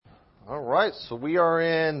All right, so we are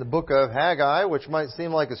in the book of Haggai, which might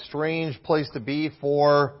seem like a strange place to be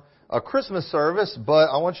for a Christmas service, but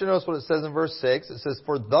I want you to notice what it says in verse 6. It says,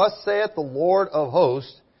 "For thus saith the Lord of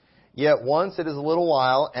hosts, yet once it is a little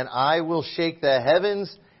while, and I will shake the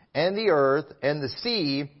heavens and the earth and the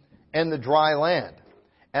sea and the dry land.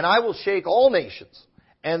 And I will shake all nations,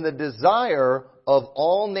 and the desire of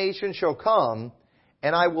all nations shall come,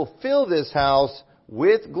 and I will fill this house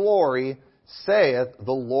with glory, saith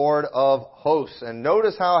the Lord of hosts." And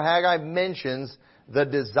notice how Haggai mentions the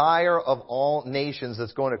desire of all nations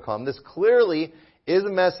that's going to come. This clearly is a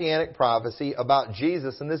messianic prophecy about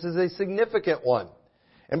Jesus, and this is a significant one.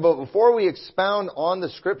 But before we expound on the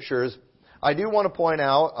Scriptures, I do want to point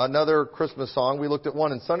out another Christmas song. We looked at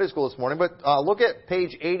one in Sunday school this morning, but look at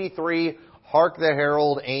page 83, "Hark the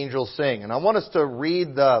Herald Angels Sing." And I want us to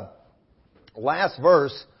read the last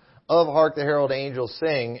verse of "Hark the Herald Angels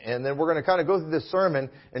Sing," and then we're going to kind of go through this sermon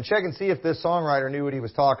and check and see if this songwriter knew what he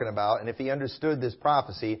was talking about and if he understood this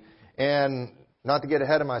prophecy. And not to get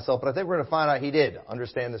ahead of myself, but I think we're going to find out he did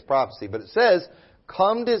understand this prophecy. But it says,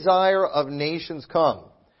 "Come, desire of nations, come.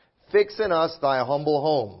 Fix in us thy humble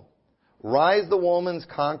home. Rise the woman's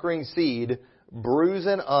conquering seed, bruise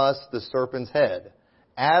in us the serpent's head.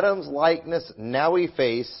 Adam's likeness now we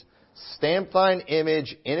face, stamp thine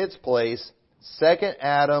image in its place. Second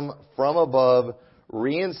Adam from above,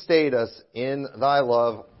 reinstate us in thy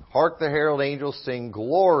love. Hark the herald angels sing,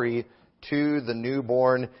 glory to the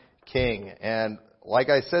newborn King." And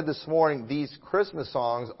like I said this morning, these Christmas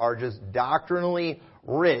songs are just doctrinally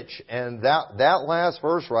rich. And that last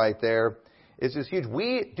verse right there is just huge.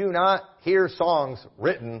 We do not hear songs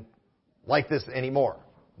written like this anymore.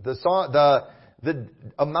 The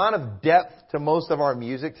amount of depth to most of our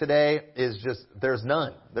music today is just, there's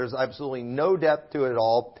none. There's absolutely no depth to it at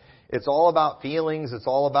all. It's all about feelings. It's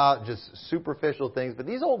all about just superficial things. But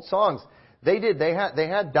these old songs, they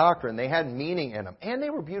had doctrine. They had meaning in them. And they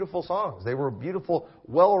were beautiful songs. They were beautiful,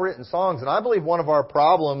 well-written songs. And I believe one of our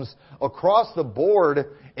problems across the board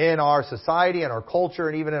in our society and our culture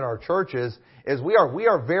and even in our churches is we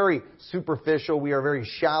are very superficial. We are very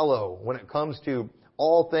shallow when it comes to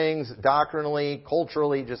all things doctrinally,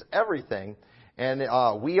 culturally, just everything. And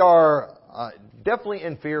we are definitely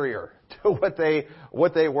inferior to what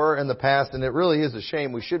they were in the past. And it really is a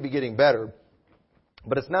shame. We should be getting better.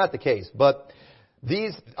 But it's not the case. But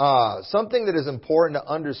these something that is important to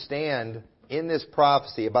understand in this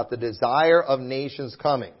prophecy about the desire of nations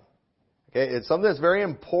coming. Okay, it's something that's very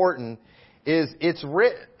important. Is it's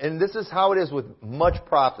written, and this is how it is with much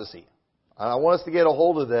prophecy. I want us to get a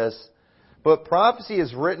hold of this. But prophecy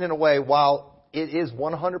is written in a way, while it is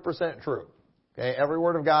 100% true. Okay, every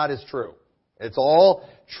word of God is true. It's all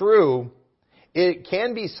true. It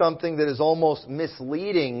can be something that is almost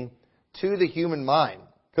misleading to the human mind.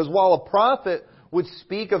 Because while a prophet would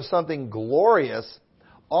speak of something glorious,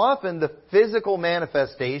 often the physical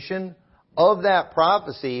manifestation of that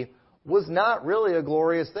prophecy was not really a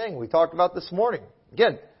glorious thing. We talked about this morning.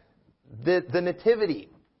 Again, the nativity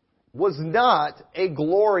was not a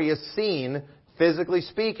glorious scene, physically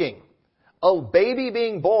speaking. A baby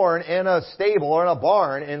being born in a stable or in a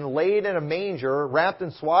barn and laid in a manger, wrapped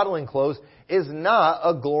in swaddling clothes, is not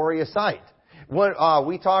a glorious sight. When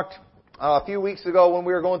we talked a few weeks ago when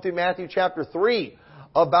we were going through Matthew chapter 3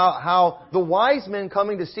 about how the wise men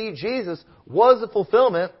coming to see Jesus was a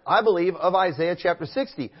fulfillment, I believe, of Isaiah chapter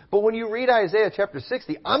 60. But when you read Isaiah chapter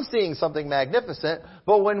 60, I'm seeing something magnificent.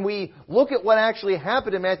 But when we look at what actually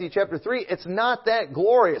happened in Matthew chapter 3, it's not that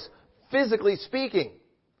glorious, physically speaking.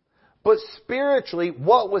 But spiritually,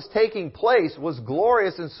 what was taking place was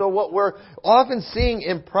glorious. And so what we're often seeing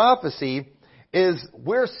in prophecy is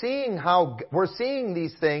we're seeing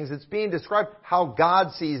these things. It's being described how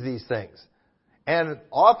God sees these things. And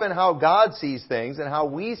often how God sees things and how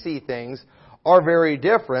we see things are very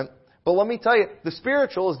different. But let me tell you, the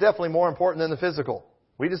spiritual is definitely more important than the physical.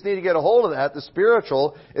 We just need to get a hold of that. The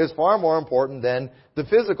spiritual is far more important than the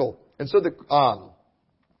physical. And so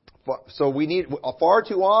far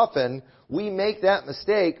too often we make that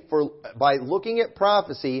mistake by looking at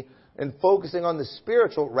prophecy and focusing on the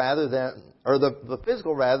spiritual rather than, or the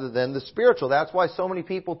physical rather than the spiritual. That's why so many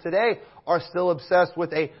people today are still obsessed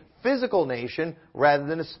with a physical nation rather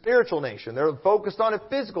than a spiritual nation. They're focused on a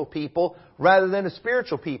physical people rather than a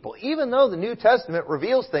spiritual people. Even though the New Testament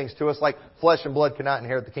reveals things to us like flesh and blood cannot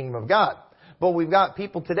inherit the kingdom of God. But we've got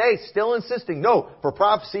people today still insisting, no, for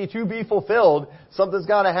prophecy to be fulfilled, something's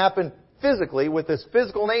got to happen physically with this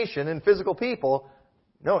physical nation and physical people.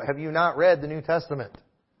 No, have you not read the New Testament?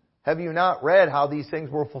 Have you not read how these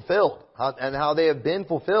things were fulfilled and how they have been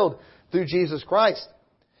fulfilled through Jesus Christ?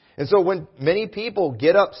 And so when many people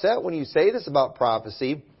get upset when you say this about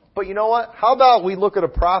prophecy, but you know what? How about we look at a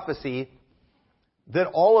prophecy that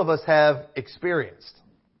all of us have experienced?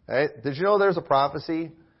 Right? Did you know there's a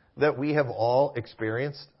prophecy that we have all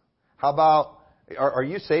experienced? How about, are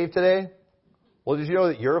you saved today? Well, did you know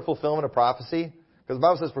that you're a fulfillment of prophecy? Because the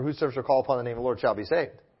Bible says, for whosoever shall call upon the name of the Lord shall be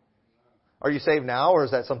saved. Are you saved now, or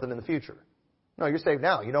is that something in the future? No, you're saved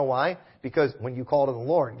now. You know why? Because when you called on the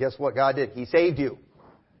Lord, guess what God did? He saved you.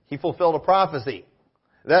 He fulfilled a prophecy.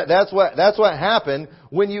 That's what happened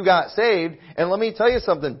when you got saved. And let me tell you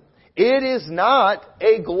something. It is not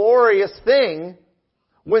a glorious thing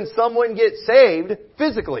when someone gets saved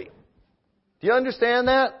physically. Do you understand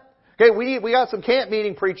that? Okay, we got some camp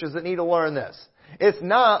meeting preachers that need to learn this. It's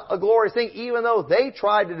not a glorious thing, even though they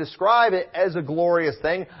tried to describe it as a glorious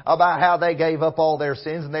thing about how they gave up all their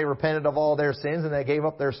sins and they repented of all their sins and they gave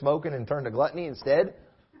up their smoking and turned to gluttony instead.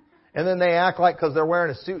 And then they act like because they're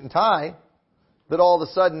wearing a suit and tie that all of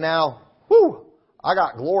a sudden now, whoo, I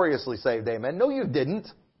got gloriously saved, amen. No, you didn't.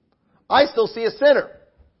 I still see a sinner.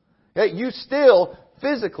 You still,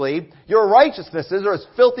 physically, your righteousnesses are as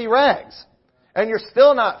filthy rags. And you're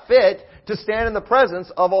still not fit to stand in the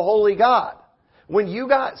presence of a holy God. When you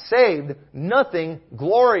got saved, nothing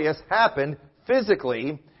glorious happened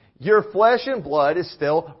physically. Your flesh and blood is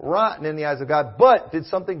still rotten in the eyes of God. But did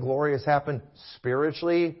something glorious happen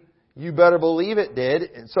spiritually? You better believe it did.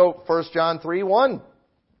 And so 1 John 3:1.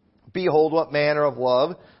 Behold what manner of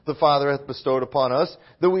love the Father hath bestowed upon us,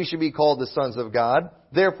 that we should be called the sons of God.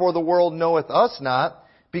 Therefore the world knoweth us not,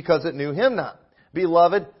 because it knew Him not.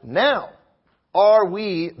 Beloved, now are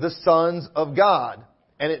we the sons of God,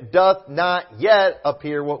 and it doth not yet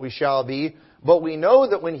appear what we shall be, but we know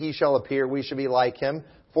that when He shall appear, we shall be like Him,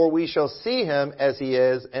 for we shall see Him as He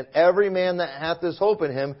is, and every man that hath this hope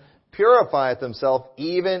in Him purifieth himself,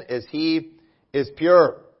 even as He is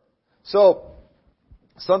pure. So,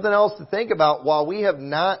 something else to think about, while we have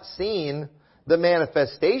not seen the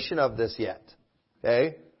manifestation of this yet,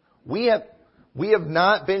 okay, we have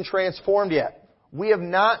not been transformed yet. We have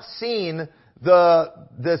not seen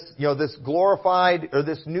this glorified or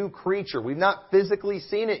this new creature. We've not physically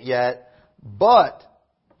seen it yet, but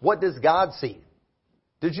what does God see?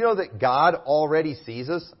 Did you know that God already sees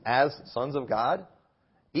us as sons of God?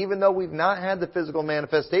 Even though we've not had the physical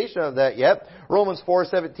manifestation of that yet. Romans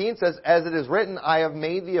 4:17 says, as it is written, I have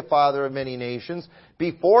made thee a father of many nations,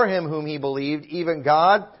 before Him whom he believed, even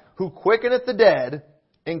God, who quickeneth the dead,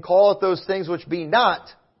 and calleth those things which be not,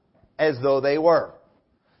 as though they were.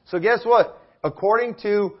 So guess what? According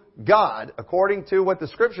to God, according to what the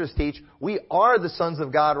Scriptures teach, we are the sons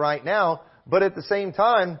of God right now, but at the same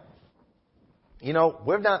time,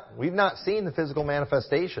 we've not seen the physical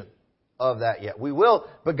manifestation of that yet. We will,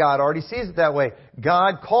 but God already sees it that way.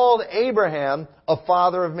 God called Abraham a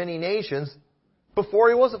father of many nations before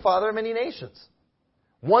he was a father of many nations.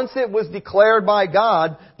 Once it was declared by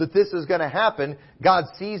God that this is going to happen, God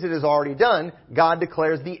sees it as already done. God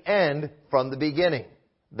declares the end from the beginning.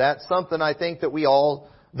 That's something I think that we all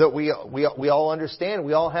understand.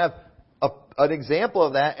 We all have an example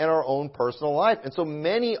of that in our own personal life. And so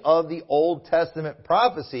many of the Old Testament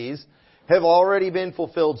prophecies have already been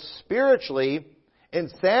fulfilled spiritually, and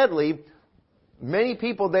sadly, many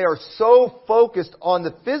people, they are so focused on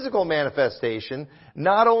the physical manifestation,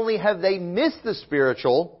 not only have they missed the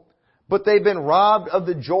spiritual, but they've been robbed of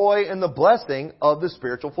the joy and the blessing of the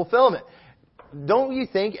spiritual fulfillment. Don't you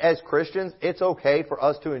think as Christians it's okay for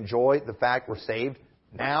us to enjoy the fact we're saved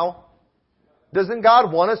now? Doesn't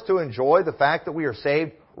God want us to enjoy the fact that we are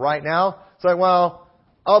saved right now? It's like, well,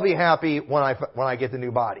 I'll be happy when I get the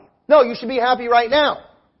new body. No, you should be happy right now.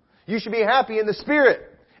 You should be happy in the Spirit.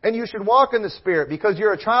 And you should walk in the Spirit because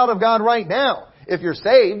you're a child of God right now if you're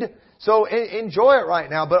saved. So enjoy it right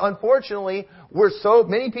now. But unfortunately,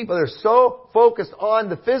 many people are so focused on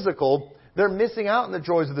the physical, they're missing out on the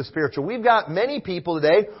joys of the spiritual. We've got many people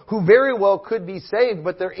today who very well could be saved,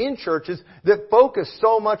 but they're in churches that focus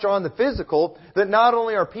so much on the physical that not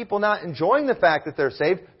only are people not enjoying the fact that they're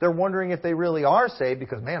saved, they're wondering if they really are saved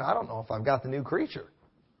because, man, I don't know if I've got the new creature.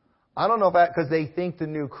 I don't know if because they think the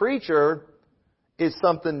new creature is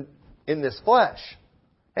something in this flesh.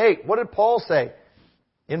 Hey, what did Paul say?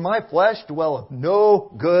 In my flesh dwelleth no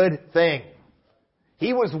good thing.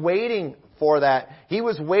 He was waiting for that. He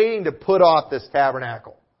was waiting to put off this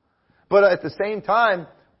tabernacle. But at the same time,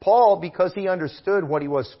 Paul, because he understood what he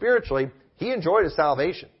was spiritually, he enjoyed his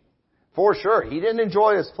salvation. For sure. He didn't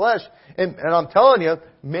enjoy his flesh. And I'm telling you,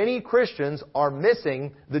 many Christians are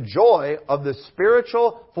missing the joy of the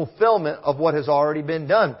spiritual fulfillment of what has already been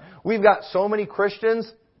done. We've got so many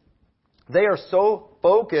Christians, they are so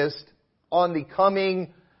focused on the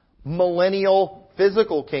coming millennial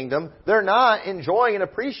physical kingdom. They're not enjoying and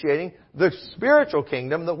appreciating the spiritual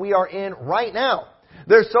kingdom that we are in right now.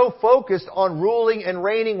 They're so focused on ruling and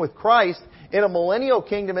reigning with Christ in a millennial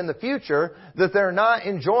kingdom in the future that they're not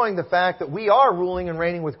enjoying the fact that we are ruling and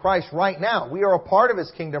reigning with Christ right now. We are a part of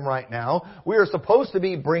His kingdom right now. We are supposed to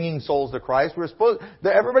be bringing souls to Christ.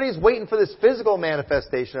 Everybody's waiting for this physical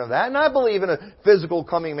manifestation of that, and I believe in a physical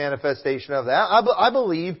coming manifestation of that. I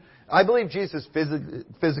believe Jesus is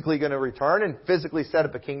physically going to return and physically set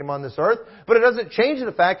up a kingdom on this earth, but it doesn't change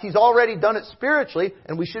the fact He's already done it spiritually,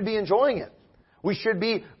 and we should be enjoying it. We should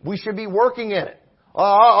be working in it.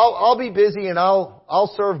 I'll be busy and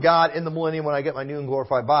I'll serve God in the millennium when I get my new and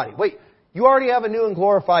glorified body. Wait, you already have a new and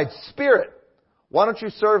glorified spirit. Why don't you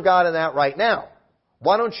serve God in that right now?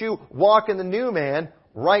 Why don't you walk in the new man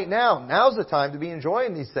right now? Now's the time to be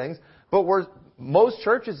enjoying these things. But most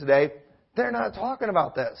churches today, they're not talking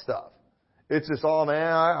about that stuff. It's just, oh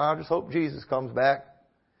man, I just hope Jesus comes back.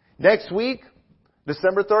 Next week,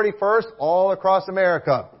 December 31st, all across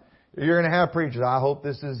America, you're going to have preachers. I hope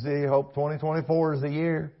 2024 is the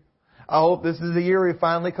year. I hope this is the year He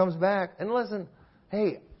finally comes back. And listen,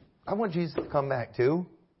 hey, I want Jesus to come back too.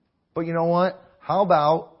 But you know what? How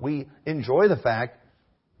about we enjoy the fact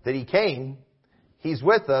that He came, He's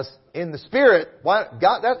with us in the Spirit.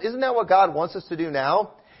 Isn't that what God wants us to do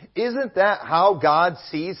now? Isn't that how God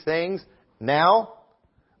sees things now?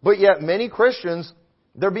 But yet many Christians,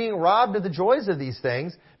 they're being robbed of the joys of these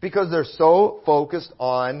things because they're so focused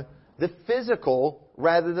on the physical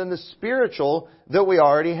rather than the spiritual that we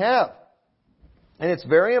already have. And it's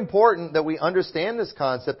very important that we understand this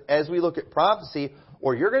concept as we look at prophecy,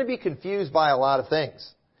 or you're going to be confused by a lot of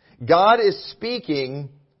things. God is speaking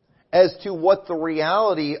as to what the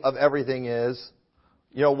reality of everything is,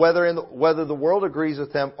 whether the world agrees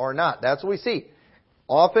with Him or not. That's what we see.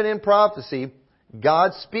 Often in prophecy,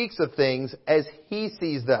 God speaks of things as He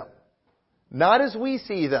sees them, not as we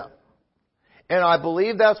see them. And I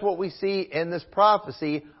believe that's what we see in this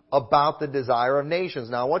prophecy about the desire of nations.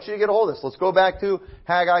 Now I want you to get a hold of this. Let's go back to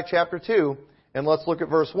Haggai chapter 2 and let's look at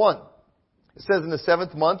verse 1. It says, in the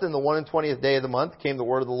 7th month, in the 21st day of the month, came the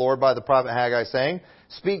word of the Lord by the prophet Haggai, saying,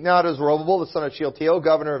 Speak now to Zerubbabel, the son of Shealtiel,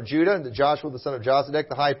 governor of Judah, and to Joshua, the son of Josedek,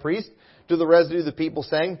 the high priest, to the residue of the people,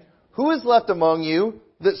 saying, Who is left among you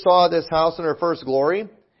that saw this house in her first glory?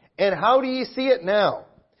 And how do ye see it now?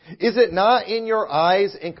 Is it not in your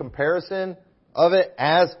eyes in comparison of it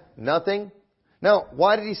as nothing? Now,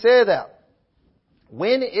 why did he say that?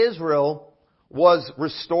 When Israel was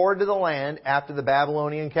restored to the land after the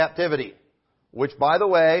Babylonian captivity, which, by the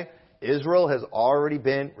way, Israel has already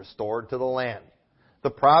been restored to the land. The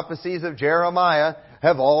prophecies of Jeremiah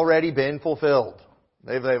have already been fulfilled.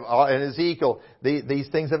 In Ezekiel, these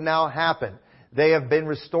things have now happened. They have been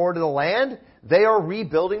restored to the land. They are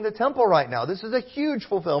rebuilding the temple right now. This is a huge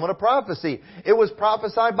fulfillment of prophecy. It was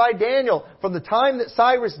prophesied by Daniel from the time that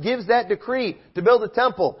Cyrus gives that decree to build the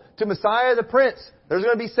temple to Messiah the Prince. There's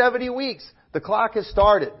going to be 70 weeks. The clock has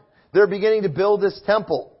started. They're beginning to build this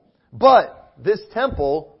temple. But this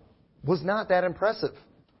temple was not that impressive.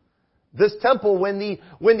 This temple, when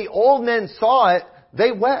the old men saw it,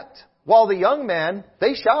 they wept. While the young men,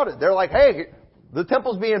 they shouted. They're like, hey, the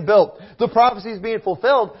temple's being built. The prophecy's being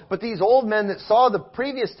fulfilled. But these old men that saw the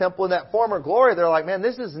previous temple in that former glory, they're like, man,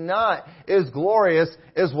 this is not as glorious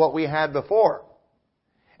as what we had before.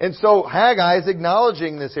 And so Haggai is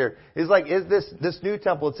acknowledging this here. He's like, is this new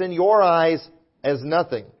temple, it's in your eyes as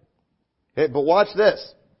nothing. But watch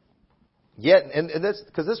this. Yet, and this,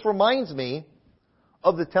 because this reminds me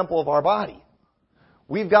of the temple of our body.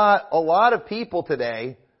 We've got a lot of people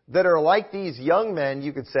today that are like these young men,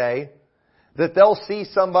 you could say, that they'll see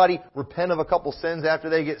somebody repent of a couple sins after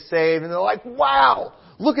they get saved, and they're like, wow,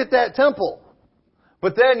 look at that temple.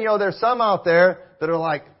 But then, there's some out there that are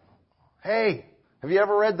like, hey, have you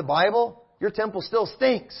ever read the Bible? Your temple still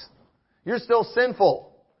stinks. You're still sinful.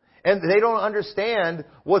 And they don't understand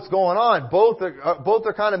what's going on. Both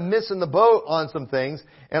are kind of missing the boat on some things.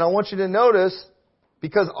 And I want you to notice,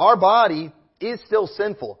 because our body is still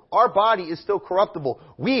sinful. Our body is still corruptible.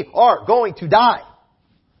 We are going to die.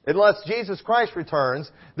 Unless Jesus Christ returns,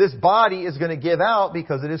 this body is going to give out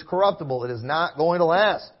because it is corruptible. It is not going to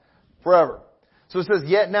last forever. So it says,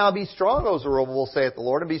 Yet now be strong, O Zerubbabel, saith the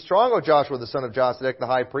Lord, and be strong, O Joshua, the son of Josedek, the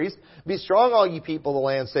high priest. Be strong, all ye people of the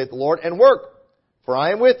land, saith the Lord, and work. For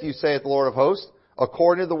I am with you, saith the Lord of hosts,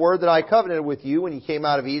 according to the word that I covenanted with you when ye came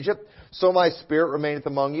out of Egypt. So my spirit remaineth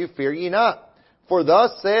among you, fear ye not. For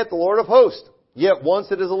thus saith the Lord of hosts, Yet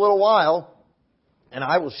once it is a little while, and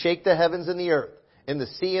I will shake the heavens and the earth, and the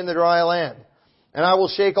sea and the dry land. And I will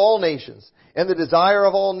shake all nations, and the desire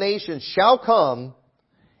of all nations shall come,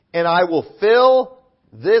 and I will fill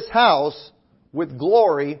this house with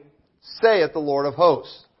glory, saith the Lord of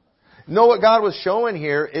hosts. Know what God was showing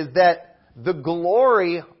here is that the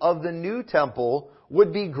glory of the new temple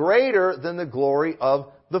would be greater than the glory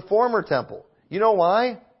of the former temple. You know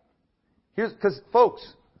why? Because, folks,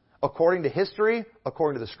 according to history,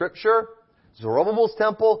 according to the Scripture, Zerubbabel's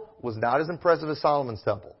temple was not as impressive as Solomon's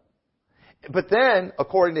temple. But then,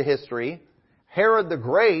 according to history, Herod the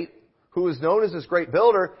Great, who is known as this great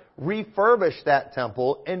builder, refurbished that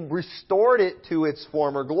temple and restored it to its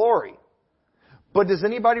former glory. But does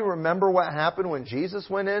anybody remember what happened when Jesus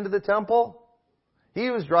went into the temple? He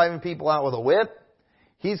was driving people out with a whip.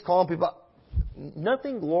 He's calling people out.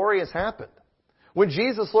 Nothing glorious happened. When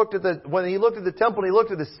Jesus looked at when he looked at the temple and he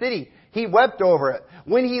looked at the city, he wept over it.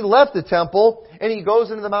 When he left the temple and he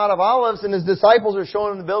goes into the Mount of Olives and his disciples are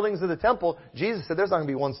showing him the buildings of the temple, Jesus said, there's not going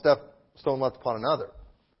to be one stone left upon another.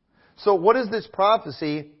 So what is this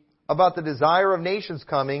prophecy about the desire of nations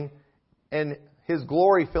coming and His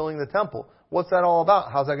glory filling the temple? What's that all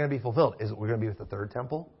about? How's that going to be fulfilled? Is it we're going to be with the third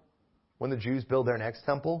temple? When the Jews build their next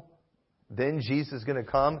temple? Then Jesus is going to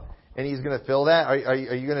come and He's going to fill that? Are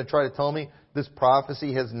you going to try to tell me this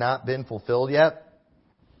prophecy has not been fulfilled yet?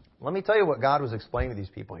 Let me tell you what God was explaining to these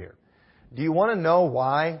people here. Do you want to know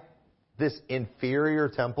why this inferior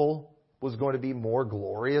temple was going to be more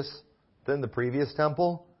glorious than the previous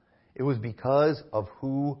temple? It was because of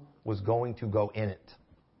who was going to go in it.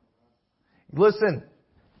 Listen,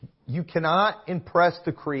 you cannot impress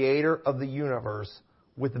the Creator of the universe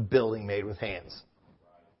with a building made with hands.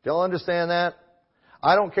 Do y'all understand that?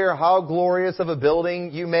 I don't care how glorious of a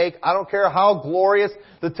building you make. I don't care how glorious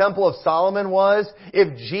the Temple of Solomon was.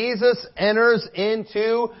 If Jesus enters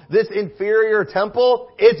into this inferior temple,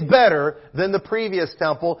 it's better than the previous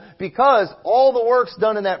temple because all the works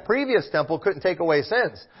done in that previous temple couldn't take away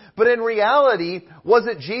sins. But in reality, was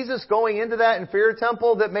it Jesus going into that inferior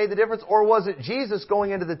temple that made the difference, or was it Jesus going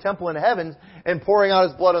into the temple in heaven and pouring out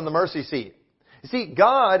His blood on the mercy seat? You see,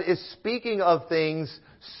 God is speaking of things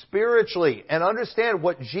spiritually. And understand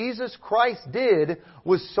what Jesus Christ did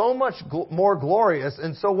was so much more glorious.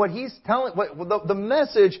 And so what He's telling, the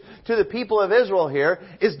message to the people of Israel here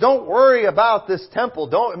is don't worry about this temple.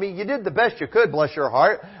 You did the best you could, bless your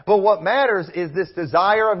heart. But what matters is this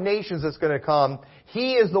desire of nations that's going to come.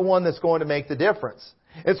 He is the one that's going to make the difference.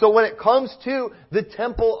 And so when it comes to the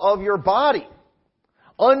temple of your body,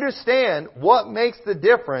 understand what makes the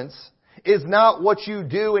difference is not what you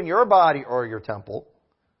do in your body or your temple.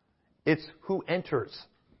 It's who enters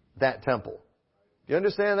that temple. You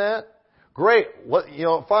understand that? Great.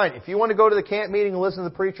 Fine. If you want to go to the camp meeting and listen to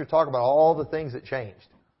the preacher talk about all the things that changed.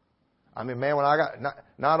 I mean, man, when I got,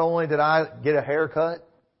 not only did I get a haircut,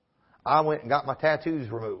 I went and got my tattoos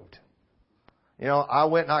removed. I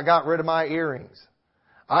went and I got rid of my earrings.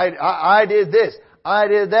 I did this. I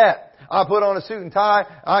did that. I put on a suit and tie.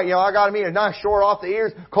 I got me a nice short off the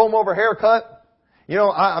ears, comb over haircut.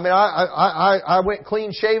 I went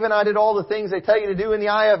clean shaven. I did all the things they tell you to do in the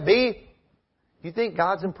IFB. You think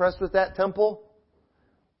God's impressed with that temple?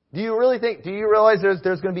 Do you realize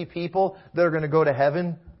there's going to be people that are going to go to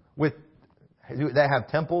heaven that have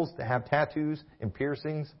temples, that have tattoos and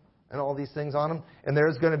piercings and all these things on them? And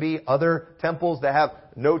there's going to be other temples that have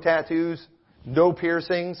no tattoos, no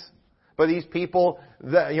piercings. But these people,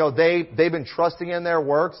 they've been trusting in their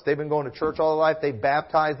works. They've been going to church all their life. They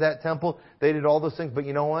baptized that temple. They did all those things. But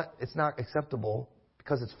you know what? It's not acceptable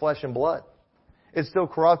because it's flesh and blood. It's still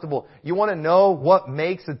corruptible. You want to know what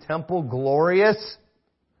makes a temple glorious?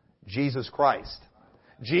 Jesus Christ.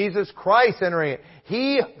 Jesus Christ entering it.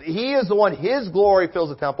 He is the one, His glory fills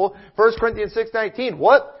the temple. 1 Corinthians 6:19.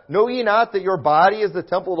 What? Know ye not that your body is the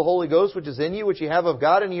temple of the Holy Ghost which is in you, which ye have of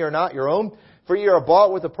God, and ye are not your own? For ye are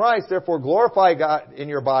bought with a price, therefore glorify God in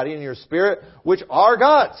your body and in your spirit, which are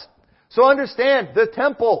God's. So understand, the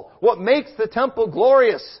temple, what makes the temple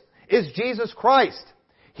glorious is Jesus Christ.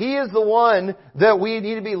 He is the one that we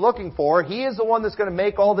need to be looking for. He is the one that's going to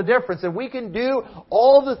make all the difference. And we can do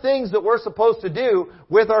all the things that we're supposed to do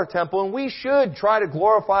with our temple. And we should try to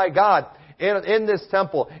glorify God in this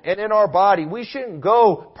temple and in our body. We shouldn't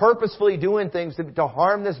go purposefully doing things to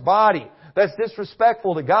harm this body. That's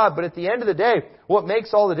disrespectful to God. But at the end of the day, what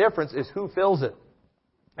makes all the difference is who fills it.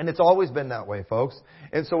 And it's always been that way, folks.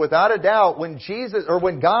 And so without a doubt, when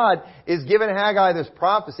God is giving Haggai this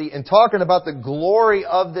prophecy and talking about the glory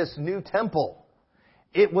of this new temple,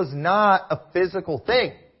 it was not a physical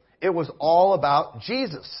thing. It was all about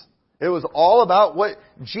Jesus. It was all about what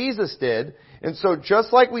Jesus did. And so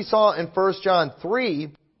just like we saw in 1 John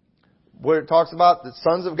 3, where it talks about the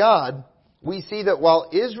sons of God, we see that while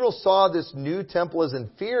Israel saw this new temple as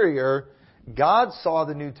inferior, God saw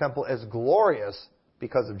the new temple as glorious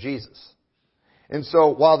because of Jesus. And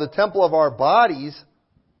so while the temple of our bodies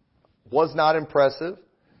was not impressive,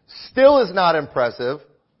 still is not impressive,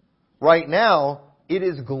 right now it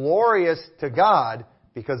is glorious to God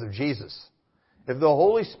because of Jesus. If the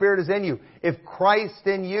Holy Spirit is in you, if Christ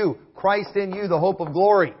in you, the hope of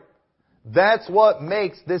glory, that's what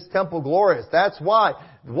makes this temple glorious. That's why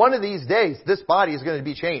one of these days, this body is going to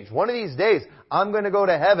be changed. One of these days, I'm going to go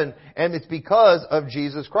to heaven, and it's because of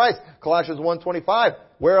Jesus Christ. Colossians 1:25,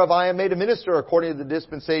 whereof I am made a minister according to the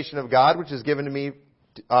dispensation of God, which is given to me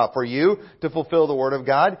for you to fulfill the word of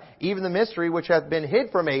God, even the mystery which hath been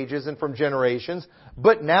hid from ages and from generations,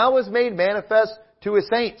 but now is made manifest to His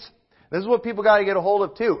saints. This is what people got to get a hold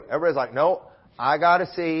of too. Everybody's like, no, I got to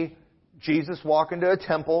see Jesus walk into a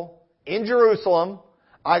temple in Jerusalem.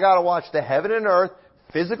 I got to watch the heaven and earth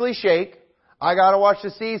physically shake. I got to watch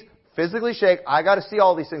the seas physically shake. I got to see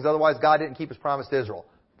all these things. Otherwise, God didn't keep His promise to Israel.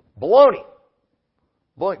 Baloney.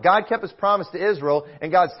 God kept His promise to Israel,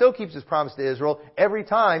 and God still keeps His promise to Israel every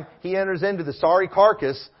time He enters into the sorry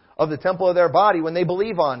carcass of the temple of their body when they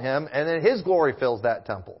believe on Him, and then His glory fills that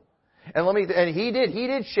temple. And He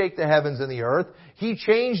did shake the heavens and the earth. He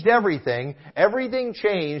changed everything. Everything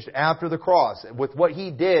changed after the cross with what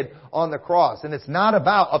He did on the cross. And it's not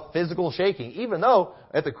about a physical shaking, even though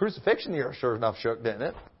at the crucifixion the earth sure enough shook, didn't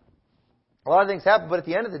it? A lot of things happened, but at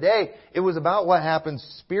the end of the day, it was about what happened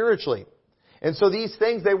spiritually. And so these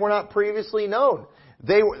things, they were not previously known.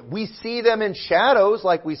 We see them in shadows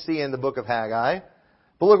like we see in the book of Haggai.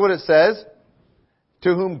 But look what it says.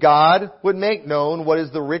 To whom God would make known what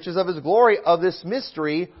is the riches of His glory of this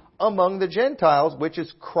mystery among the Gentiles, which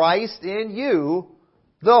is Christ in you,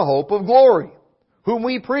 the hope of glory, whom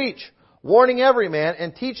we preach, warning every man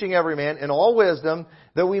and teaching every man in all wisdom,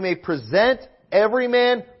 that we may present every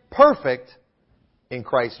man perfect in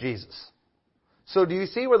Christ Jesus. So do you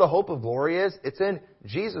see where the hope of glory is? It's in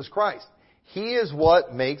Jesus Christ. He is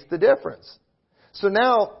what makes the difference. So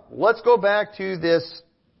now, let's go back to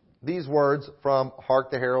these words from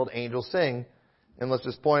Hark the Herald Angels Sing, and let's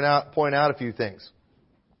just point out a few things.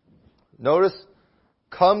 Notice,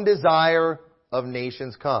 come desire of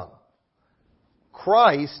nations come.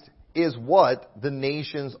 Christ is what the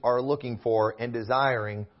nations are looking for and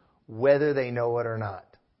desiring, whether they know it or not.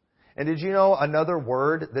 And did you know another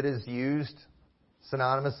word that is used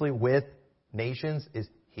synonymously with nations is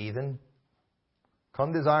heathen?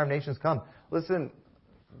 Come desire of nations come. Listen,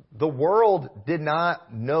 the world did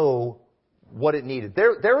not know what it needed.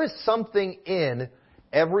 There is something in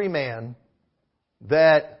every man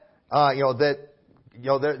that,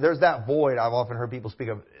 there's that void I've often heard people speak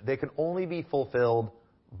of. They can only be fulfilled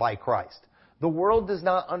by Christ. The world does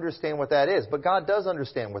not understand what that is, but God does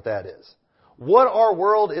understand what that is. What our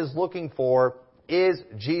world is looking for is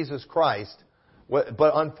Jesus Christ.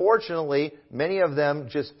 But unfortunately, many of them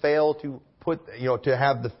just fail to to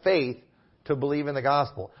have the faith to believe in the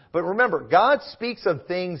gospel. But remember, God speaks of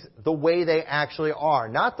things the way they actually are,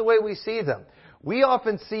 not the way we see them. We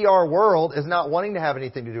often see our world as not wanting to have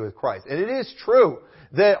anything to do with Christ. And it is true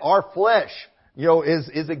that our flesh,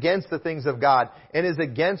 is against the things of God and is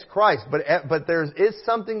against Christ. But there is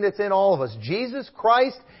something that's in all of us. Jesus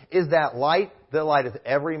Christ is that light that lighteth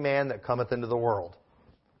every man that cometh into the world.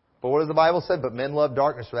 But what does the Bible say? But men love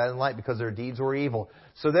darkness rather than light because their deeds were evil.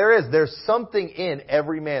 So there's something in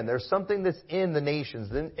every man. There's something that's in the nations,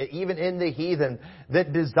 even in the heathen,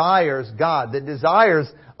 that desires God, that desires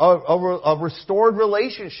a restored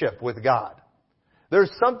relationship with God.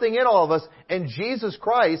 There's something in all of us, and Jesus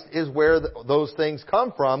Christ is where those things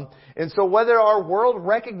come from. And so whether our world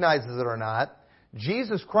recognizes it or not,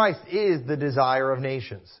 Jesus Christ is the desire of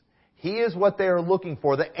nations. He is what they are looking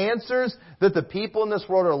for. The answers that the people in this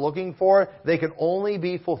world are looking for, they can only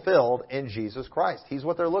be fulfilled in Jesus Christ. He's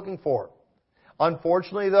what they're looking for.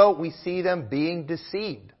 Unfortunately, though, we see them being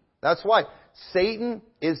deceived. That's why Satan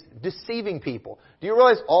is deceiving people. Do you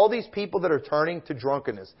realize all these people that are turning to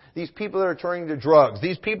drunkenness, these people that are turning to drugs,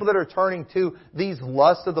 these people that are turning to these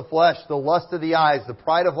lusts of the flesh, the lust of the eyes, the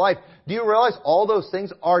pride of life, do you realize all those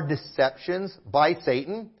things are deceptions by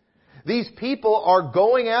Satan? These people are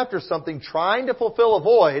going after something, trying to fulfill a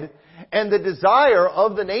void, and the desire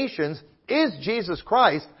of the nations is Jesus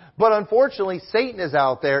Christ, but unfortunately Satan is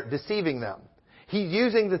out there deceiving them. He's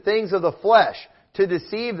using the things of the flesh to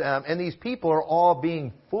deceive them, and these people are all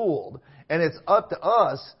being fooled. And it's up to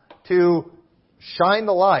us to shine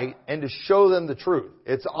the light and to show them the truth.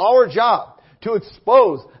 It's our job to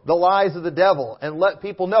expose the lies of the devil and let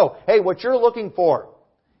people know, hey, what you're looking for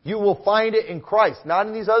You will find it in Christ, not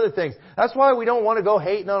in these other things. That's why we don't want to go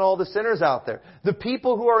hating on all the sinners out there. The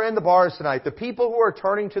people who are in the bars tonight, the people who are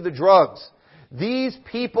turning to the drugs, these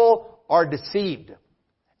people are deceived.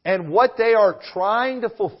 And what they are trying to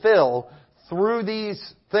fulfill through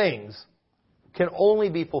these things can only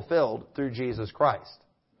be fulfilled through Jesus Christ.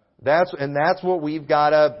 That's what we've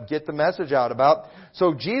got to get the message out about.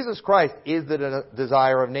 So Jesus Christ is the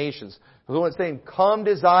desire of nations. The one saying, "Come,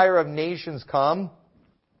 desire of nations, come.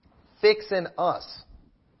 Fix in us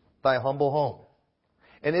thy humble home."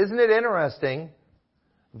 And isn't it interesting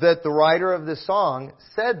that the writer of this song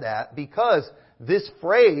said that, because this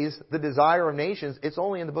phrase, the desire of nations, it's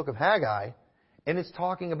only in the book of Haggai, and it's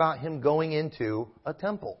talking about him going into a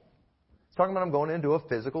temple. It's talking about him going into a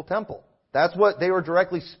physical temple. That's what they were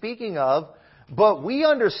directly speaking of. But we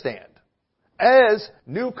understand, as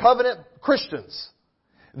New Covenant Christians,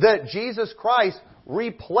 that Jesus Christ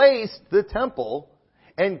replaced the temple.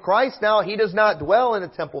 And Christ now, He does not dwell in a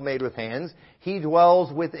temple made with hands. He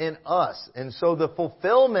dwells within us. And so the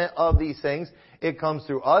fulfillment of these things, it comes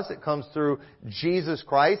through us. It comes through Jesus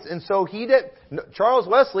Christ. And so Charles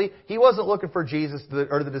Wesley, he wasn't looking for Jesus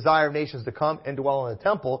or the desire of nations to come and dwell in a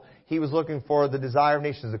temple. He was looking for the desire of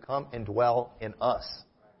nations to come and dwell in us.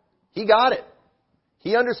 He got it.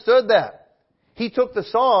 He understood that. He took the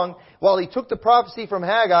song, while he took the prophecy from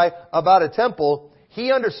Haggai about a temple,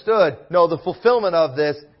 he understood, no, the fulfillment of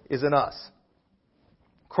this is in us.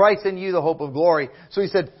 Christ in you, the hope of glory. So he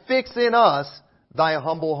said, "Fix in us thy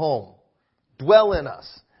humble home." Dwell in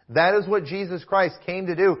us. That is what Jesus Christ came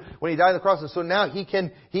to do when He died on the cross. And so now He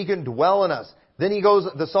can dwell in us. Then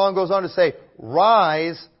the song goes on to say,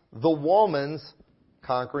 "Rise the woman's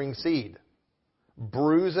conquering seed.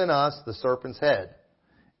 Bruise in us the serpent's head."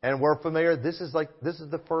 And we're familiar, this is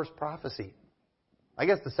the first prophecy. I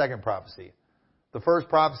guess the second prophecy. The first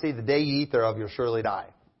prophecy, "The day you eat thereof, you'll surely die."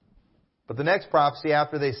 But the next prophecy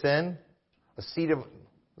after they sin,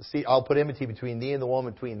 "I'll put enmity between thee and the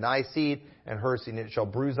woman, between thy seed and her seed, and it shall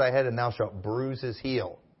bruise thy head, and thou shalt bruise his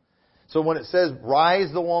heel." So when it says,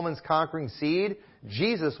 "Rise the woman's conquering seed,"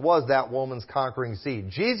 Jesus was that woman's conquering seed.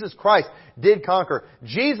 Jesus Christ did conquer.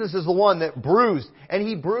 Jesus is the one that bruised, and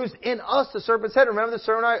He bruised in us the serpent's head. Remember the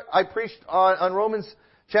sermon I preached on Romans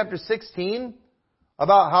chapter 16?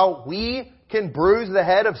 About how we can bruise the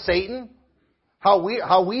head of Satan? How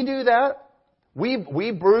we do that?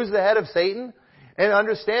 We bruise the head of Satan. And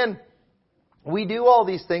understand, we do all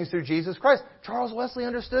these things through Jesus Christ. Charles Wesley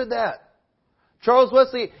understood that. Charles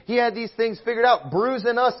Wesley, he had these things figured out. Bruise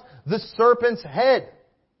in us the serpent's head.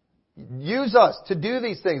 Use us to do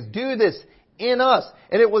these things. Do this in us.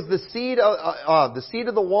 And it was the seed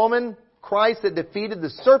of the woman, Christ, that defeated the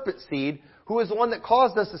serpent seed, who was the one that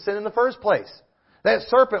caused us to sin in the first place. That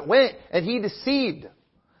serpent went and he deceived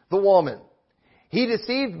the woman. He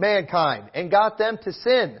deceived mankind and got them to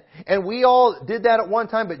sin. And we all did that at one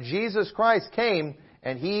time, but Jesus Christ came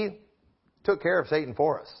and He took care of Satan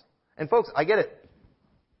for us. And folks, I get it.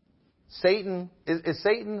 Is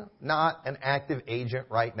Satan not an active agent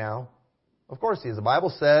right now? Of course he is. The Bible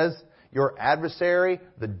says, "Your adversary,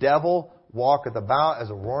 the devil, walketh about as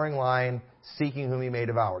a roaring lion, seeking whom he may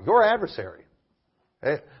devour." Your adversary.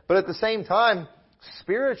 Okay? But at the same time,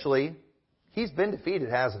 spiritually, he's been defeated,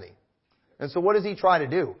 hasn't he? And so what does he try to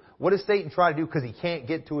do? What does Satan try to do because he can't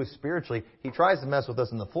get to us spiritually? He tries to mess with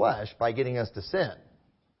us in the flesh by getting us to sin.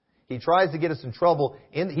 He tries to get us in trouble.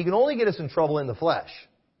 He can only get us in trouble in the flesh.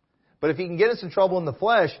 But if he can get us in trouble in the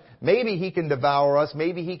flesh, maybe he can devour us.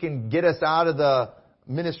 Maybe he can get us out of the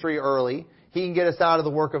ministry early. He can get us out of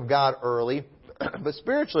the work of God early. But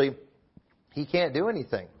spiritually, he can't do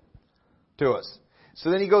anything to us. So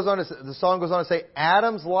then the song goes on to say,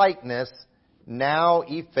 "Adam's likeness now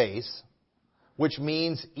efface," which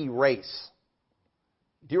means erase.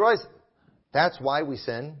 Do you realize that's why we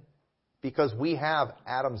sin? Because we have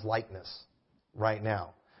Adam's likeness right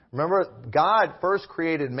now. Remember, God first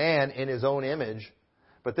created man in His own image,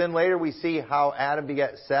 but then later we see how Adam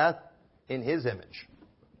begat Seth in his image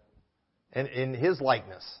and in his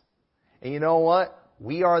likeness. And you know what?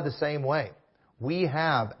 We are the same way. We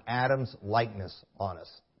have Adam's likeness on us.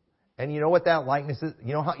 And you know what that likeness is?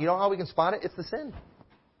 You know how we can spot it? It's the sin.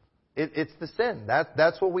 It's the sin.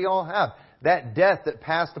 That's what we all have. That death that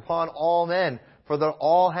passed upon all men, for that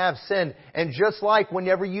all have sinned. And just like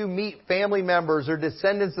whenever you meet family members or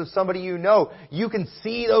descendants of somebody you know, you can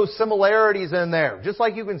see those similarities in there. Just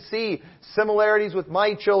like you can see similarities with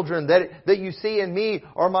my children that you see in me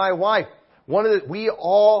or my wife.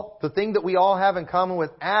 The thing that we all have in common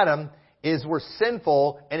with Adam is we're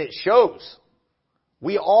sinful, and it shows.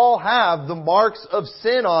 We all have the marks of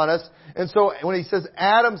sin on us. And so when he says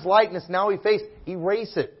Adam's likeness now we face,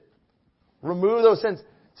 erase it. Remove those sins.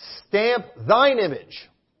 Stamp thine image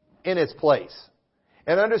in its place.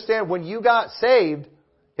 And understand, when you got saved,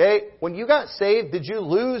 okay, when you got saved, did you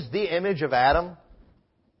lose the image of Adam?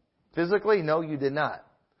 Physically? No, you did not.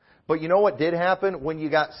 But you know what did happen when you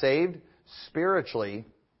got saved? Spiritually,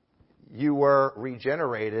 you were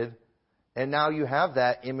regenerated, and now you have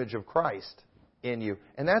that image of Christ in you.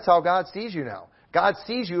 And that's how God sees you now. God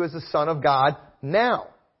sees you as the Son of God now.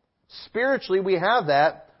 Spiritually, we have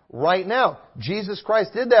that right now. Jesus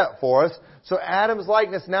Christ did that for us. So Adam's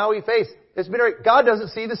likeness now we face. It's been right. God doesn't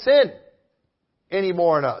see the sin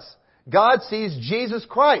anymore in us. God sees Jesus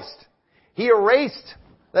Christ. He erased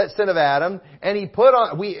that sin of Adam, and He put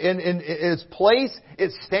on, in its place,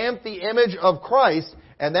 it stamped the image of Christ,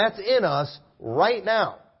 and that's in us right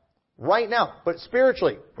now. Right now. But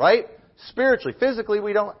spiritually, right? Spiritually. Physically,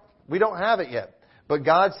 we don't have it yet. But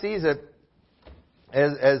God sees it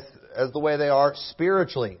as the way they are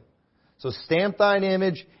spiritually. So stamp thine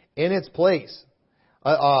image in its place.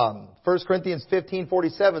 1 Corinthians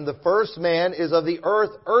 15:47, the first man is of the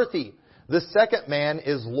earth, earthy. The second man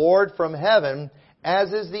is Lord from heaven.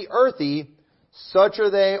 As is the earthy, such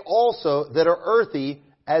are they also that are earthy.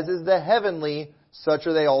 As is the heavenly, such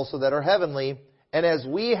are they also that are heavenly. And as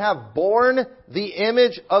we have borne the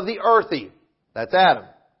image of the earthy, that's Adam,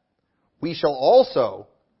 we shall also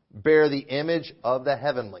bear the image of the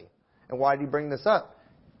heavenly. And why did he bring this up?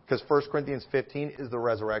 Because 1 Corinthians 15 is the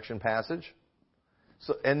resurrection passage.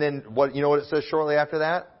 So, and then what it says shortly after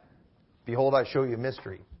that? Behold, I show you a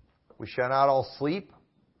mystery. We shall not all sleep,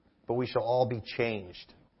 but we shall all be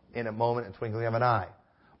changed in a moment and twinkling of an eye.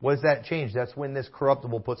 What is that change? That's when this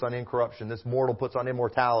corruptible puts on incorruption, this mortal puts on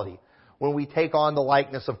immortality. When we take on the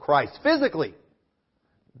likeness of Christ. Physically.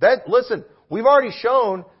 Listen, we've already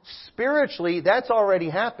shown spiritually that's already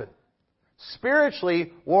happened.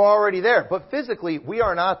 Spiritually, we're already there. But physically, we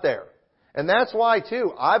are not there. And that's why,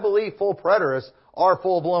 too, I believe full preterists are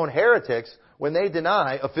full-blown heretics when they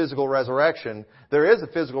deny a physical resurrection. There is a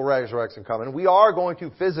physical resurrection coming. We are going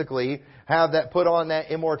to physically have that, put on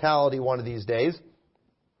that immortality one of these days.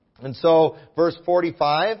 And so, verse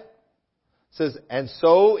 45 says, and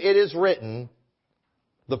so it is written,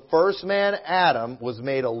 the first man, Adam, was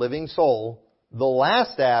made a living soul. The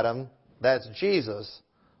last Adam, that's Jesus,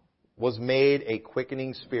 was made a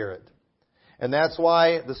quickening spirit. And that's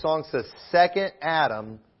why the song says, second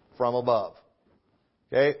Adam from above.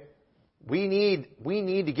 Okay? We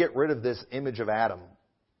need to get rid of this image of Adam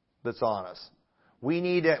that's on us. We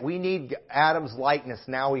need Adam's likeness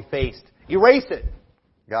now effaced. Erase it,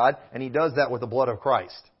 God. And He does that with the blood of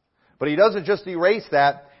Christ. But He doesn't just erase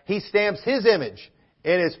that. He stamps His image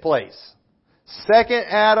in its place. Second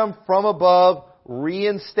Adam from above,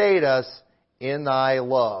 reinstate us in Thy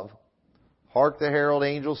love. Hark the herald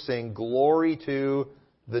angels sing, glory to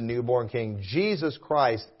the newborn King. Jesus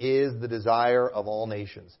Christ is the desire of all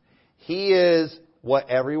nations. He is what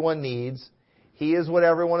everyone needs. He is what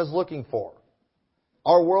everyone is looking for.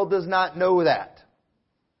 Our world does not know that.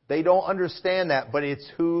 They don't understand that, but it's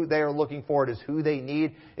who they are looking for. It is who they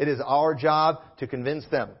need. It is our job to convince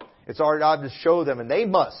them. It's our job to show them, and they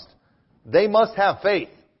must have faith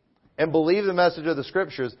and believe the message of the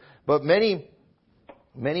Scriptures. But many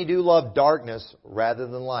do love darkness rather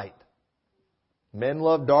than light. Men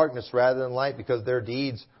love darkness rather than light because their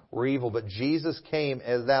deeds were evil. But Jesus came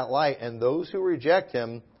as that light, and those who reject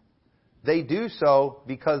Him, they do so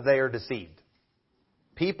because they are deceived.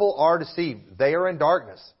 People are deceived. They are in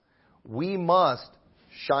darkness. We must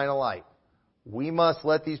shine a light. We must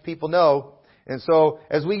let these people know. And so,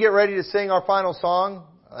 as we get ready to sing our final song,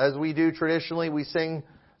 as we do traditionally, we sing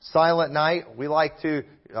Silent Night. We like to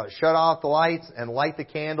shut off the lights and light the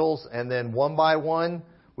candles, and then one by one,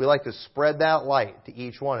 we like to spread that light to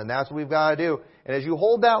each one. And that's what we've got to do. And as you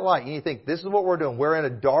hold that light, and you think, this is what we're doing. We're in a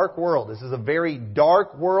dark world. This is a very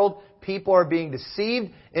dark world. People are being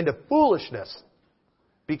deceived into foolishness.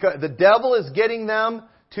 Because the devil is getting them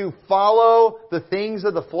to follow the things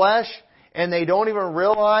of the flesh, and they don't even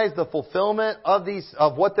realize the fulfillment of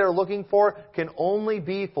what they're looking for can only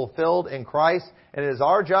be fulfilled in Christ. And it is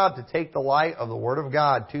our job to take the light of the Word of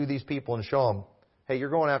God to these people and show them, hey, you're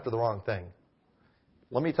going after the wrong thing.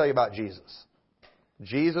 Let me tell you about Jesus.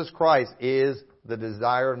 Jesus Christ is the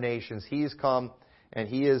desire of nations. He's come and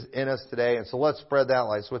He is in us today. And so let's spread that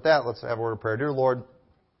light. So with that, let's have a word of prayer. Dear Lord,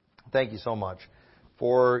 thank you so much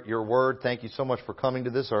for your Word. Thank you so much for coming to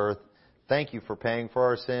this earth. Thank you for paying for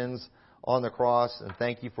our sins on the cross. And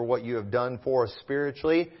thank you for what you have done for us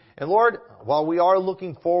spiritually. And Lord, while we are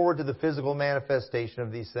looking forward to the physical manifestation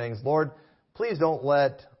of these things, Lord, please don't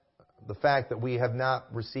let the fact that we have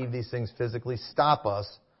not received these things physically stop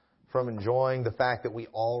us from enjoying the fact that we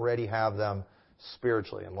already have them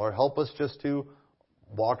spiritually. And Lord, help us just to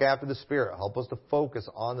walk after the Spirit. Help us to focus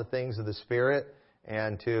on the things of the Spirit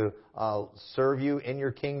and to serve you in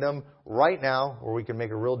your kingdom right now, where we can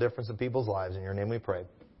make a real difference in people's lives. In your name we pray.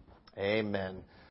 Amen.